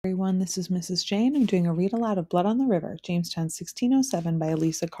Everyone, this is Mrs. Jane. I'm doing a read aloud of Blood on the River, Jamestown 1607 by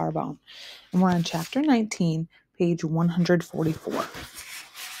Elisa Carbone. And we're on chapter 19, page 144.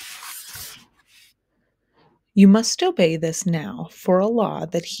 You must obey this now for a law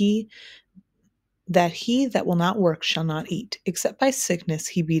that he that will not work shall not eat, except by sickness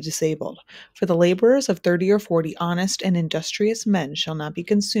he be disabled. For the laborers of 30 or 40 honest and industrious men shall not be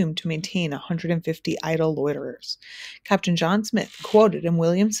consumed to maintain 150 idle loiterers. Captain John Smith quoted in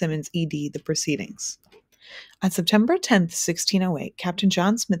William Simmons, E.D., the proceedings. On September 10th, 1608, Captain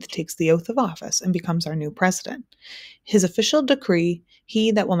John Smith takes the oath of office and becomes our new president. His official decree,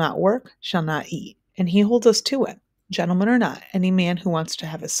 he that will not work shall not eat, and he holds us to it. Gentleman or not, any man who wants to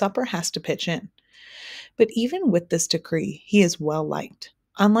have his supper has to pitch in. But even with this decree, he is well liked.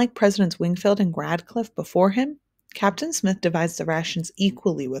 Unlike Presidents Wingfield and Radcliffe before him, Captain Smith divides the rations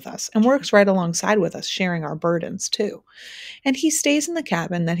equally with us and works right alongside with us, sharing our burdens too. And he stays in the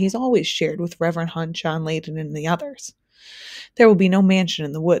cabin that he's always shared with Reverend Hunt, John Layden, and the others. There will be no mansion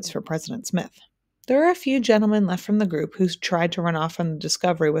in the woods for President Smith. There are a few gentlemen left from the group who tried to run off on the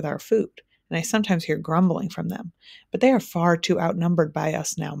Discovery with our food, and I sometimes hear grumbling from them, but they are far too outnumbered by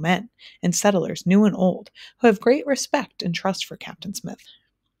us now men, and settlers, new and old, who have great respect and trust for Captain Smith.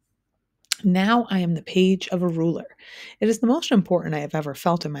 Now I am the page of a ruler. It is the most important I have ever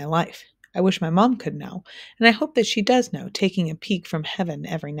felt in my life. I wish my mom could know, and I hope that she does know, taking a peek from heaven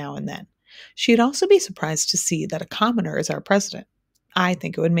every now and then. She'd also be surprised to see that a commoner is our president. I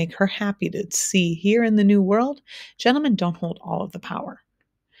think it would make her happy to see here in the New World, gentlemen don't hold all of the power.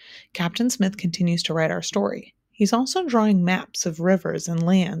 Captain Smith continues to write our story. He's also drawing maps of rivers and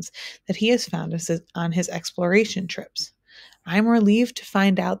lands that he has found on his exploration trips. I'm relieved to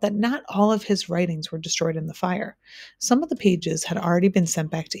find out that not all of his writings were destroyed in the fire. Some of the pages had already been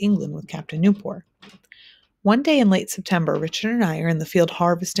sent back to England with Captain Newport. One day in late September, Richard and I are in the field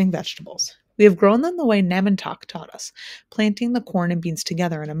harvesting vegetables. We have grown them the way Namantok taught us, planting the corn and beans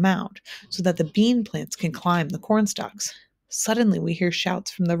together in a mound so that the bean plants can climb the cornstalks. Suddenly we hear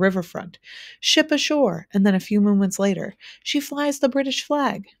shouts from the riverfront, "Ship ashore!" And then a few moments later, "She flies the British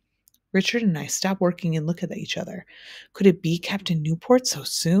flag!" Richard and I stop working and look at each other. Could it be Captain Newport so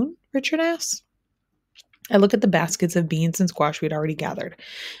soon? Richard asks. I look at the baskets of beans and squash we'd already gathered.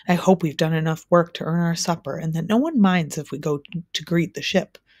 I hope we've done enough work to earn our supper and that no one minds if we go to greet the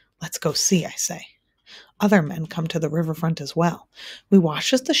ship. Let's go see, I say. Other men come to the riverfront as well. We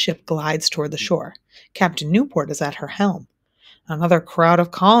watch as the ship glides toward the shore. Captain Newport is at her helm. Another crowd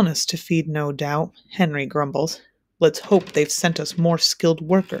of colonists to feed, no doubt, Henry grumbles. Let's hope they've sent us more skilled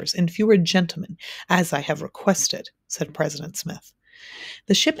workers and fewer gentlemen, as I have requested, said President Smith.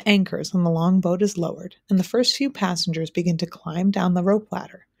 The ship anchors and the longboat is lowered, and the first few passengers begin to climb down the rope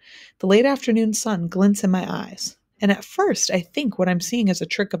ladder. The late afternoon sun glints in my eyes, and at first I think what I'm seeing is a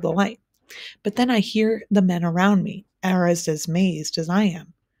trick of the light. But then I hear the men around me are as amazed as I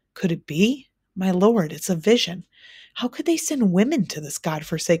am. Could it be? My lord, it's a vision. How could they send women to this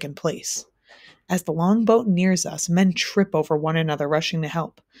god-forsaken place? As the longboat nears us, men trip over one another, rushing to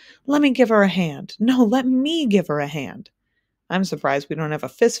help. Let me give her a hand. No, let me give her a hand. I'm surprised we don't have a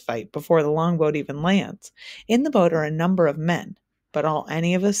fist fight before the longboat even lands. In the boat are a number of men, but all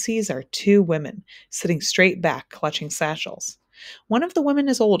any of us sees are two women, sitting straight back, clutching satchels. One of the women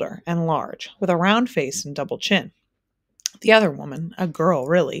is older and large, with a round face and double chin. The other woman, a girl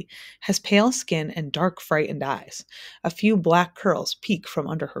really, has pale skin and dark, frightened eyes. A few black curls peek from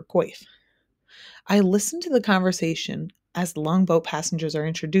under her coif. I listen to the conversation as the longboat passengers are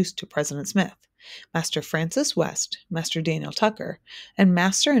introduced to President Smith, Master Francis West, Master Daniel Tucker, and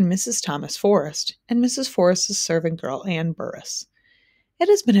Master and Mrs. Thomas Forrest, and Mrs. Forrest's servant girl, Anne Burris. It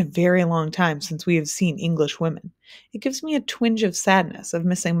has been a very long time since we have seen English women. It gives me a twinge of sadness of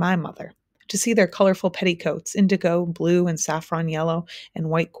missing my mother. To see their colorful petticoats, indigo, blue, and saffron yellow, and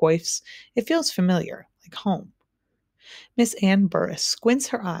white coifs, it feels familiar, like home. Miss Anne Burris squints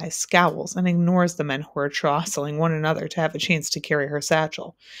her eyes, scowls, and ignores the men who are jostling one another to have a chance to carry her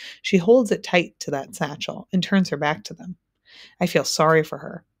satchel. She holds it tight to that satchel and turns her back to them. I feel sorry for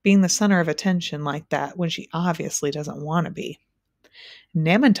her, being the center of attention like that when she obviously doesn't want to be.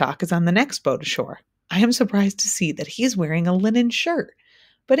 Namantok is on the next boat ashore. I am surprised to see that he is wearing a linen shirt.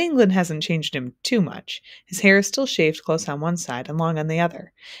 But England hasn't changed him too much. His hair is still shaved close on one side and long on the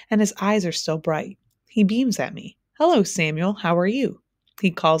other, and his eyes are still bright. He beams at me. Hello, Samuel, how are you?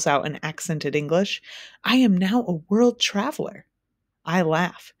 He calls out in accented English. I am now a world traveler. I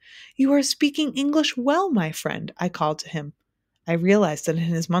laugh. You are speaking English well, my friend, I call to him. I realize that in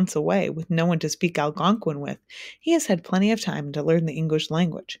his months away, with no one to speak Algonquin with, he has had plenty of time to learn the English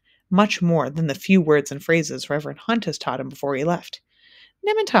language, much more than the few words and phrases Reverend Hunt has taught him before he left.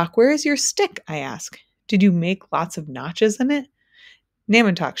 Namantok, where is your stick? I ask. Did you make lots of notches in it?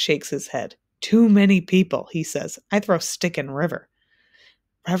 Namantok shakes his head. Too many people, he says. I throw stick in river.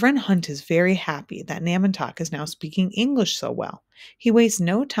 Reverend Hunt is very happy that Namantok is now speaking English so well. He wastes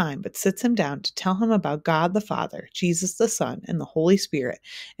no time but sits him down to tell him about God the Father, Jesus the Son, and the Holy Spirit,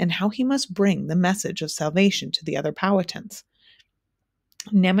 and how he must bring the message of salvation to the other Powhatans.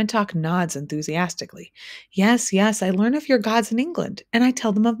 Namantok nods enthusiastically. Yes, yes, I learn of your gods in England, and I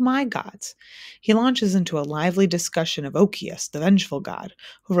tell them of my gods. He launches into a lively discussion of Okius, the vengeful god,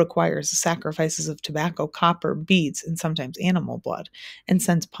 who requires the sacrifices of tobacco, copper, beads, and sometimes animal blood, and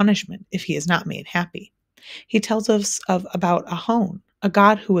sends punishment if he is not made happy. He tells us about Ahon, a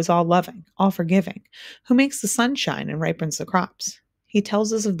god who is all loving, all forgiving, who makes the sun shine and ripens the crops. He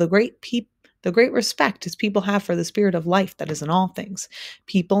tells us of the great respect his people have for the spirit of life that is in all things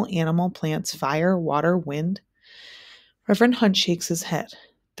people, animal, plants, fire, water, wind. Reverend Hunt shakes his head.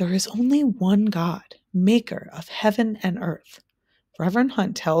 There is only one God, maker of heaven and earth. Reverend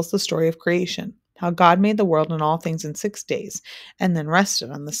Hunt tells the story of creation, how God made the world and all things in 6 days, and then rested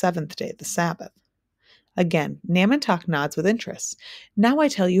on the seventh day, the Sabbath. Again, Namantok nods with interest. Now I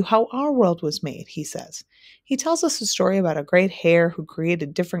tell you how our world was made, he says. He tells us a story about a great hare who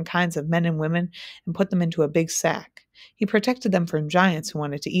created different kinds of men and women and put them into a big sack. He protected them from giants who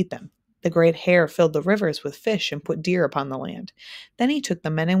wanted to eat them. The great hare filled the rivers with fish and put deer upon the land. Then he took the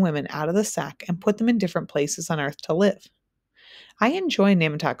men and women out of the sack and put them in different places on earth to live. I enjoy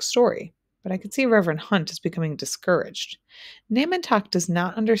Namantok's story, but I could see Reverend Hunt is becoming discouraged. Namantok does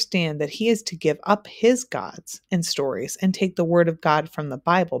not understand that he is to give up his gods and stories and take the word of God from the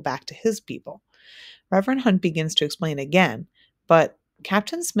Bible back to his people. Reverend Hunt begins to explain again, but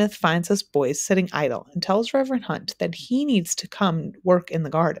Captain Smith finds us boys sitting idle and tells Reverend Hunt that he needs to come work in the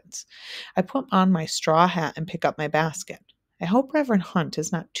gardens. I put on my straw hat and pick up my basket. I hope Reverend Hunt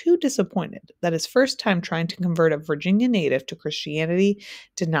is not too disappointed that his first time trying to convert a Virginia native to Christianity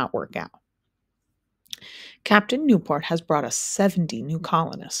did not work out. Captain Newport has brought us 70 new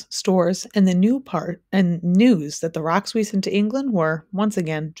colonists, stores, and the news that the rocks we sent to England were, once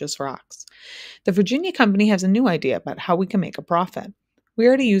again, just rocks. The Virginia Company has a new idea about how we can make a profit. We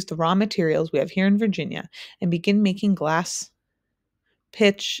are to use the raw materials we have here in Virginia and begin making glass,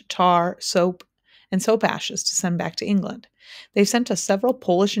 pitch, tar, soap, and soap ashes to send back to England. They've sent us several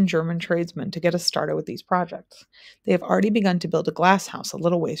Polish and German tradesmen to get us started with these projects. They have already begun to build a glass house a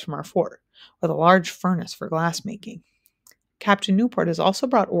little ways from our fort, with a large furnace for glass making. Captain Newport has also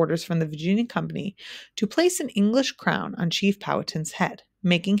brought orders from the Virginia Company to place an English crown on Chief Powhatan's head,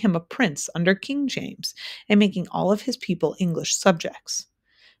 making him a prince under King James, and making all of his people English subjects.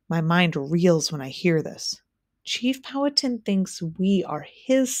 My mind reels when I hear this. Chief Powhatan thinks we are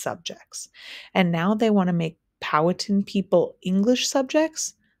his subjects, and now they want to make Powhatan people English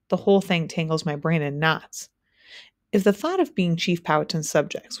subjects? The whole thing tangles my brain in knots. If the thought of being Chief Powhatan's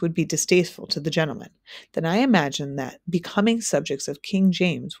subjects would be distasteful to the gentleman, then I imagine that becoming subjects of King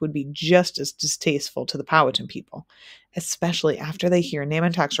James would be just as distasteful to the Powhatan people, especially after they hear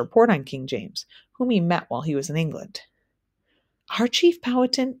Namantok's report on King James, whom he met while he was in England. Our Chief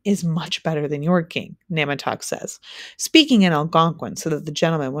Powhatan is much better than your king, Namantok says, speaking in Algonquin so that the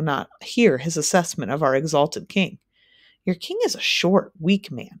gentleman will not hear his assessment of our exalted king. Your king is a short,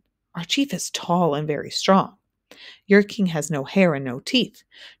 weak man. Our chief is tall and very strong. Your king has no hair and no teeth,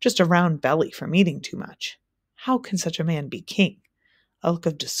 just a round belly from eating too much. How can such a man be king? A look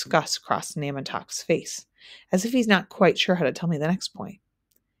of disgust crossed Namantok's face, as if he's not quite sure how to tell me the next point.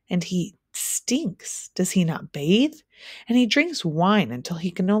 And he stinks, does he not bathe? And he drinks wine until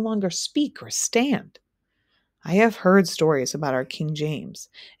he can no longer speak or stand. I have heard stories about our King James.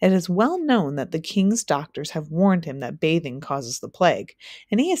 It is well known that the king's doctors have warned him that bathing causes the plague,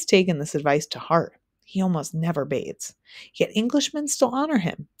 and he has taken this advice to heart. He almost never bathes. Yet Englishmen still honor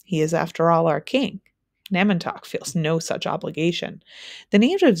him. He is, after all, our king. Namantok feels no such obligation. The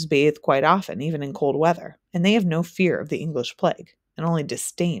natives bathe quite often, even in cold weather, and they have no fear of the English plague, and only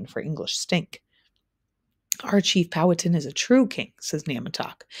disdain for English stink. Our Chief Powhatan is a true king, says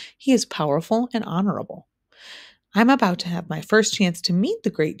Namantok. He is powerful and honorable. I'm about to have my first chance to meet the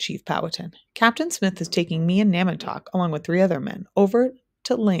great Chief Powhatan. Captain Smith is taking me and Namantok, along with 3 other men, over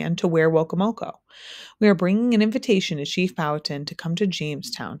to land to Weir-Wokomoko. We are bringing an invitation to Chief Powhatan to come to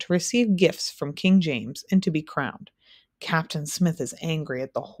Jamestown to receive gifts from King James and to be crowned. Captain Smith is angry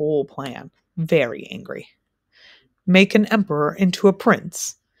at the whole plan. Very angry. Make an emperor into a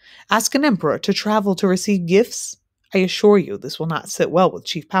prince? Ask an emperor to travel to receive gifts? I assure you this will not sit well with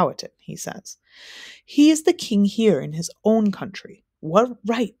Chief Powhatan, he says. He is the king here in his own country. What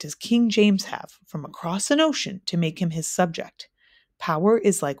right does King James have from across an ocean to make him his subject? Power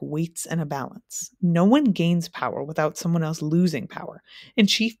is like weights in a balance. No one gains power without someone else losing power, and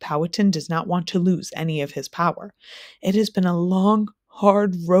Chief Powhatan does not want to lose any of his power. It has been a long,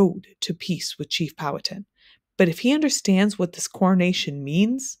 hard road to peace with Chief Powhatan, but if he understands what this coronation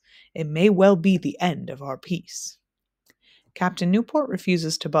means, it may well be the end of our peace. Captain Newport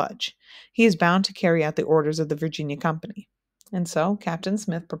refuses to budge. He is bound to carry out the orders of the Virginia Company. And so Captain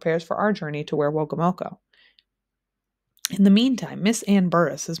Smith prepares for our journey to Werowocomoco. In the meantime, Miss Ann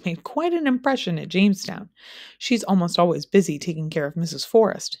Burris has made quite an impression at Jamestown. She's almost always busy taking care of Mrs.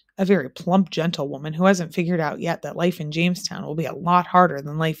 Forrest, a very plump gentlewoman who hasn't figured out yet that life in Jamestown will be a lot harder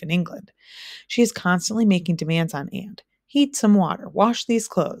than life in England. She is constantly making demands on Ann. Heat some water, wash these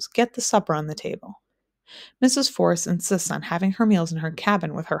clothes, get the supper on the table. Mrs. Forrest insists on having her meals in her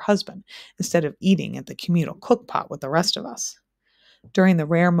cabin with her husband instead of eating at the communal cookpot with the rest of us. During the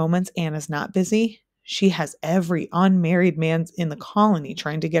rare moments Ann is not busy, she has every unmarried man in the colony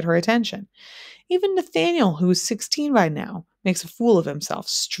trying to get her attention. Even Nathaniel, who is 16 by now, makes a fool of himself,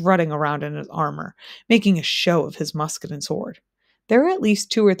 strutting around in his armor, making a show of his musket and sword. There are at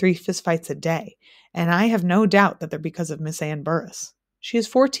least 2 or 3 fistfights a day, and I have no doubt that they're because of Miss Ann Burris. She is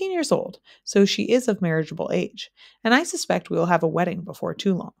 14 years old, so she is of marriageable age, and I suspect we will have a wedding before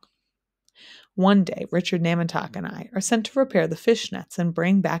too long. One day, Richard Namantok and I are sent to repair the fish nets and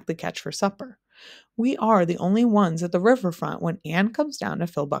bring back the catch for supper. We are the only ones at the riverfront when Ann comes down to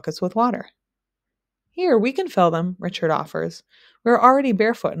fill buckets with water. Here, we can fill them, Richard offers. We're already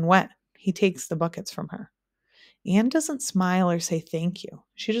barefoot and wet. He takes the buckets from her. Ann doesn't smile or say thank you.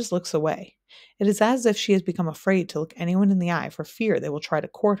 She just looks away. It is as if she has become afraid to look anyone in the eye for fear they will try to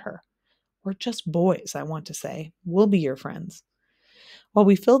court her. We're just boys, I want to say. We'll be your friends. While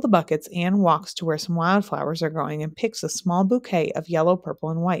we fill the buckets, Ann walks to where some wildflowers are growing and picks a small bouquet of yellow, purple,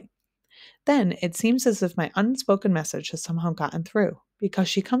 and white. Then it seems as if my unspoken message has somehow gotten through, because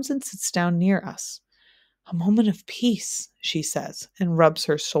she comes and sits down near us. A moment of peace, she says, and rubs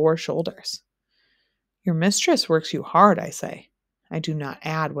her sore shoulders. Your mistress works you hard, I say. I do not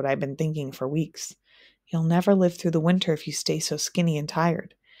add what I've been thinking for weeks. You'll never live through the winter if you stay so skinny and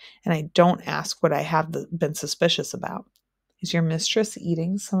tired. And I don't ask what I have been suspicious about. Is your mistress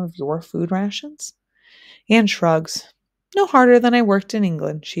eating some of your food rations? Anne shrugs. No harder than I worked in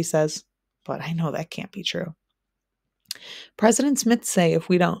England, she says. But I know that can't be true. President Smith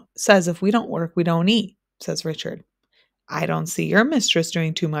says if we don't work, we don't eat, says Richard. I don't see your mistress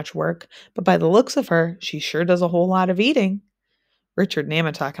doing too much work, but by the looks of her, she sure does a whole lot of eating. Richard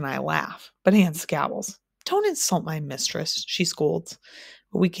Namantok and I laugh, but Anne scowls. Don't insult my mistress, she scolds.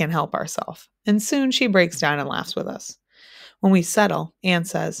 But we can't help ourselves, and soon she breaks down and laughs with us. When we settle, Anne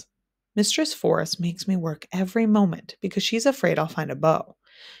says, Mistress Forrest makes me work every moment because she's afraid I'll find a beau.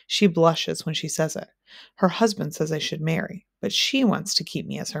 She blushes when she says it. Her husband says I should marry, but she wants to keep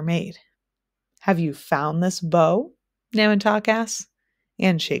me as her maid. Have you found this beau? Namantok asks.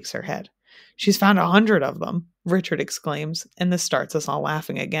 Anne shakes her head. She's found 100 of them, Richard exclaims, and this starts us all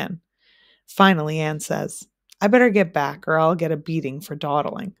laughing again. Finally, Anne says, I better get back or I'll get a beating for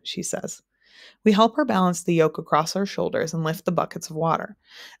dawdling, she says. We help her balance the yoke across our shoulders and lift the buckets of water.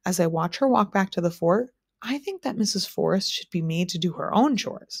 As I watch her walk back to the fort, I think that Mrs. Forrest should be made to do her own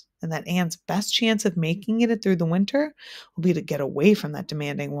chores, and that Anne's best chance of making it through the winter will be to get away from that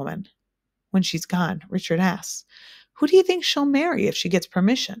demanding woman. When she's gone, Richard asks, Who do you think she'll marry if she gets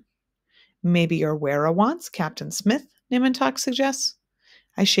permission? Maybe your whereabouts, Captain Smith, Namantok suggests.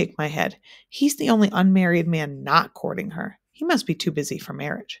 I shake my head. He's the only unmarried man not courting her. He must be too busy for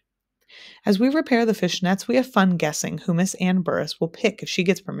marriage. As we repair the fish nets, we have fun guessing who Miss Ann Burris will pick if she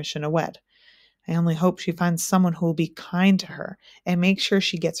gets permission to wed. I only hope she finds someone who will be kind to her and make sure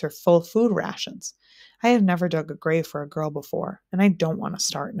she gets her full food rations. I have never dug a grave for a girl before, and I don't want to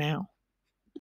start now.